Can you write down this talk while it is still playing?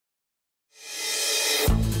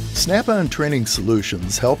Snap-on Training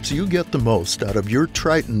Solutions helps you get the most out of your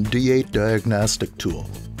TRITON-D8 diagnostic tool.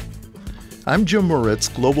 I'm Jim Moritz,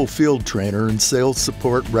 Global Field Trainer and Sales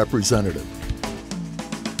Support Representative.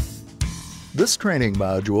 This training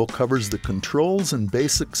module covers the controls and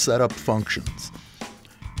basic setup functions.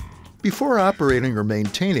 Before operating or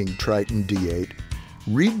maintaining TRITON-D8,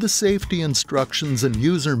 read the safety instructions and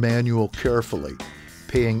user manual carefully,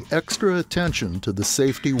 paying extra attention to the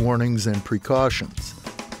safety warnings and precautions.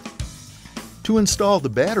 To install the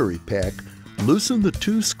battery pack, loosen the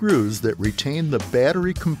two screws that retain the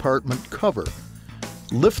battery compartment cover.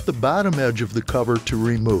 Lift the bottom edge of the cover to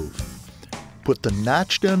remove. Put the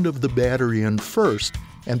notched end of the battery in first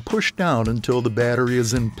and push down until the battery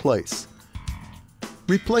is in place.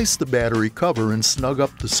 Replace the battery cover and snug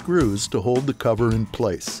up the screws to hold the cover in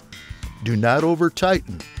place. Do not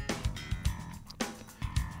over-tighten.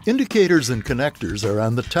 Indicators and connectors are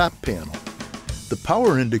on the top panel. The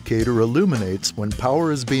power indicator illuminates when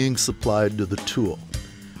power is being supplied to the tool.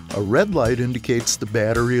 A red light indicates the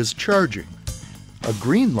battery is charging. A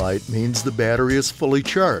green light means the battery is fully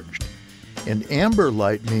charged. An amber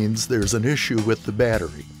light means there's an issue with the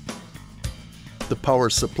battery. The power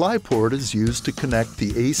supply port is used to connect the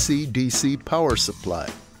AC-DC power supply.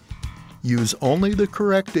 Use only the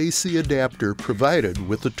correct AC adapter provided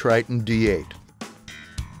with the TRITON-D8.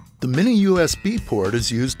 The mini USB port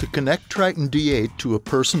is used to connect TRITON-D8 to a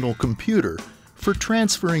personal computer for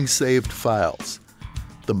transferring saved files.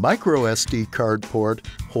 The micro SD card port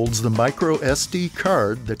holds the micro SD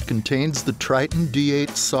card that contains the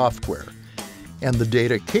TRITON-D8 software, and the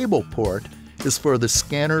data cable port is for the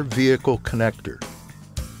scanner vehicle connector.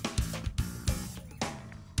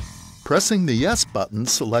 Pressing the Yes button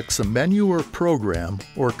selects a menu or program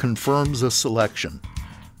or confirms a selection.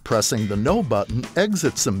 Pressing the No button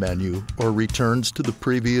exits a menu or returns to the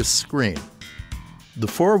previous screen. The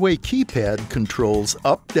four-way keypad controls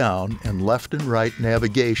up, down, and left and right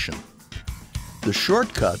navigation. The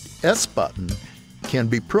shortcut S button can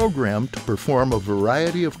be programmed to perform a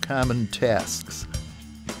variety of common tasks.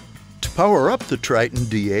 To power up the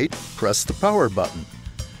TRITON-D8, press the power button.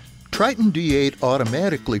 TRITON-D8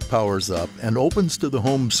 automatically powers up and opens to the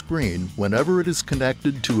home screen whenever it is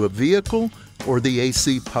connected to a vehicle or the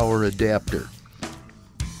AC power adapter.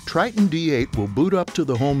 TRITON-D8 will boot up to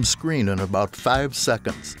the home screen in about 5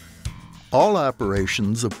 seconds. All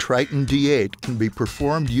operations of TRITON-D8 can be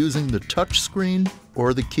performed using the touch screen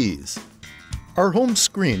or the keys. Our home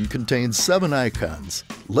screen contains 7 icons.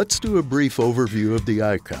 Let's do a brief overview of the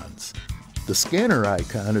icons. The scanner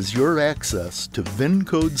icon is your access to VIN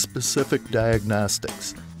code-specific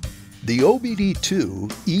diagnostics. The OBD2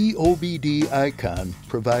 eOBD icon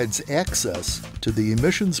provides access to the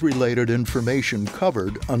emissions-related information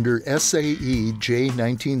covered under SAE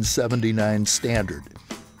J1979 standard.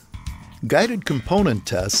 Guided Component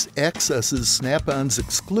Tests accesses Snap-on's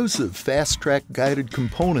exclusive fast-track guided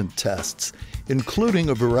component tests, including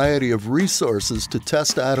a variety of resources to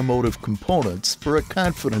test automotive components for a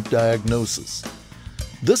confident diagnosis.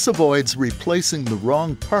 This avoids replacing the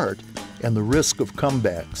wrong part and the risk of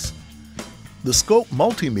comebacks. The Scope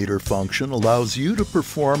multimeter function allows you to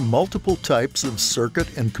perform multiple types of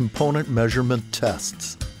circuit and component measurement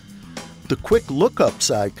tests. The Quick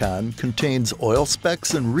Lookups icon contains oil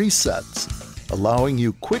specs and resets, allowing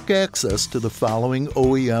you quick access to the following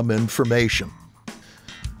OEM information.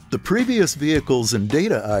 The Previous Vehicles and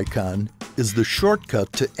Data icon is the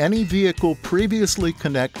shortcut to any vehicle previously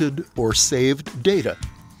connected or saved data.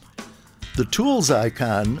 The Tools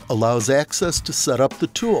icon allows access to set up the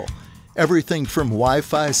tool. Everything from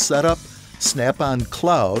Wi-Fi setup, Snap-on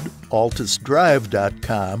Cloud,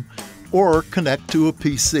 altusdrive.com, or connect to a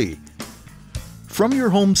PC. From your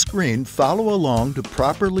home screen, follow along to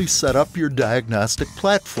properly set up your diagnostic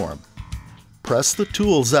platform. Press the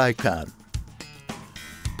Tools icon.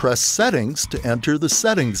 Press Settings to enter the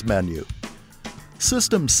Settings menu.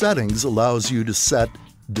 System Settings allows you to set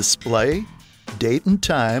Display, Date and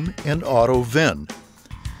Time, and Auto VIN.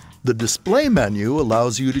 The Display menu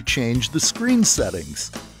allows you to change the screen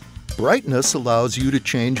settings. Brightness allows you to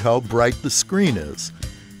change how bright the screen is.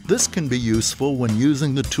 This can be useful when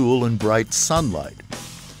using the tool in bright sunlight.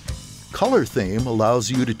 Color Theme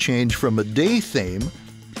allows you to change from a day theme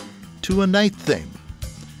to a night theme.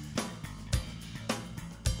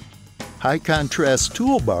 High Contrast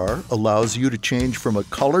Toolbar allows you to change from a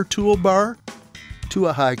color toolbar to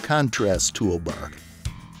a high contrast toolbar.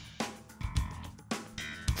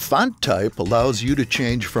 Font type allows you to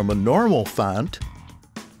change from a normal font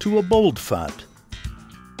to a bold font.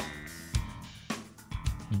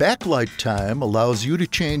 Backlight time allows you to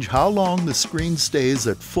change how long the screen stays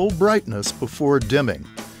at full brightness before dimming.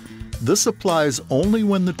 This applies only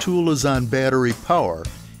when the tool is on battery power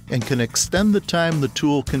and can extend the time the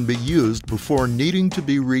tool can be used before needing to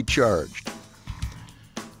be recharged.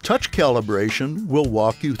 Touch Calibration will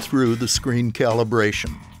walk you through the screen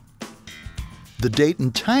calibration. The Date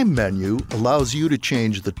and Time menu allows you to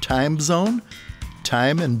change the time zone,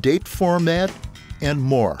 time and date format, and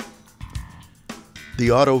more. The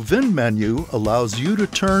Auto VIN menu allows you to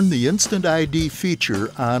turn the Instant ID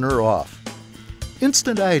feature on or off.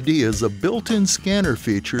 Instant ID is a built-in scanner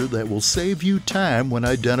feature that will save you time when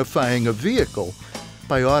identifying a vehicle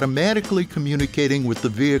by automatically communicating with the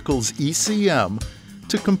vehicle's ECM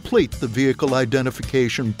to complete the vehicle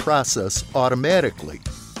identification process automatically.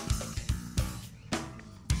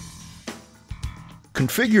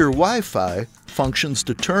 Configure Wi-Fi functions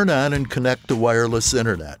to turn on and connect to wireless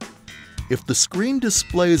internet. If the screen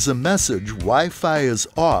displays a message Wi-Fi is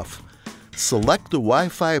off, select the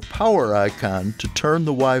Wi-Fi power icon to turn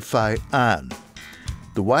the Wi-Fi on.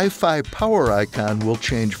 The Wi-Fi power icon will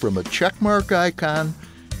change from a checkmark icon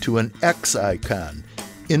to an X icon,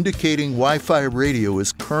 indicating Wi-Fi radio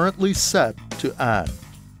is currently set to on.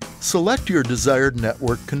 Select your desired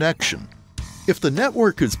network connection. If the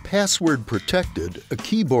network is password protected, a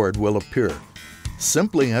keyboard will appear.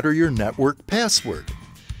 Simply enter your network password.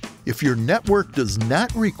 If your network does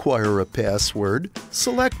not require a password,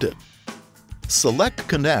 select it. Select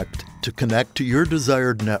Connect to connect to your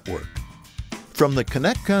desired network. From the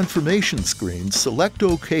Connect confirmation screen, select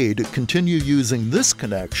OK to continue using this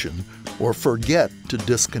connection or forget to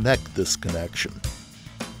disconnect this connection.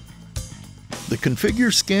 The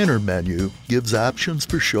Configure Scanner menu gives options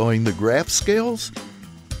for showing the graph scales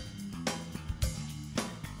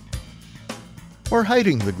or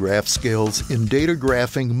hiding the graph scales in data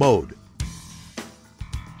graphing mode.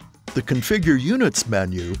 The Configure Units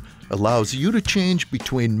menu allows you to change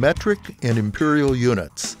between metric and imperial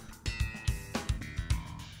units.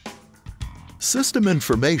 System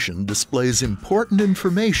Information displays important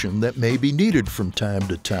information that may be needed from time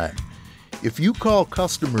to time. If you call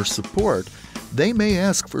customer support, they may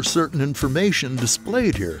ask for certain information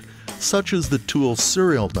displayed here, such as the tool's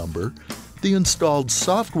serial number, the installed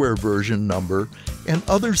software version number, and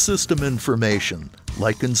other system information,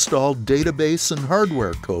 like installed database and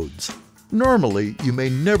hardware codes. Normally, you may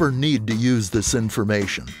never need to use this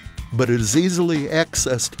information, but it is easily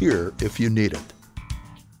accessed here if you need it.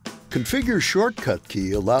 Configure Shortcut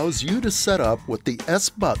key allows you to set up what the S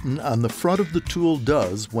button on the front of the tool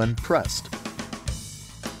does when pressed.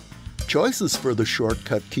 Choices for the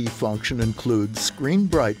shortcut key function include Screen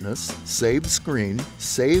Brightness, Save Screen,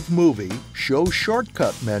 Save Movie, Show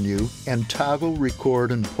Shortcut menu, and Toggle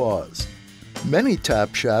Record and Pause. Many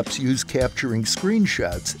top shops use capturing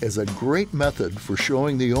screenshots as a great method for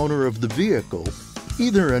showing the owner of the vehicle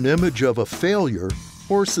either an image of a failure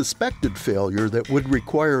or suspected failure that would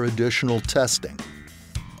require additional testing.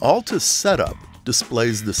 Altus Setup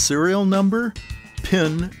displays the serial number,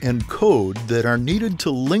 PIN, and code that are needed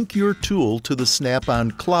to link your tool to the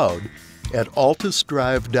Snap-on Cloud at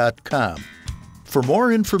altusdrive.com. For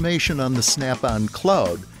more information on the Snap-on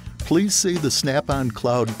Cloud, please see the Snap-on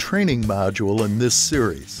Cloud training module in this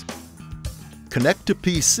series. Connect to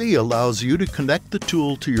PC allows you to connect the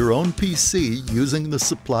tool to your own PC using the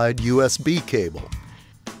supplied USB cable.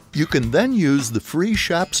 You can then use the free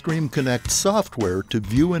ShopStream Connect software to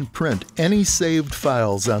view and print any saved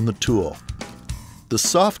files on the tool. The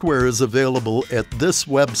software is available at this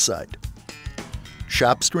website.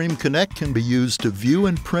 ShopStream Connect can be used to view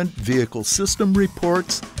and print vehicle system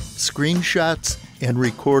reports, screenshots, and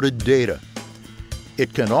recorded data.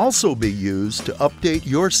 It can also be used to update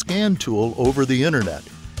your scan tool over the internet.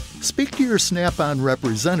 Speak to your Snap-on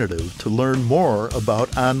representative to learn more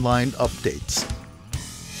about online updates.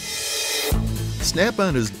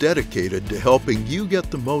 Snap-on is dedicated to helping you get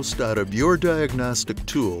the most out of your diagnostic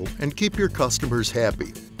tool and keep your customers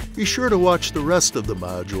happy. Be sure to watch the rest of the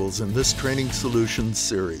modules in this Training Solutions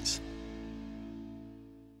series.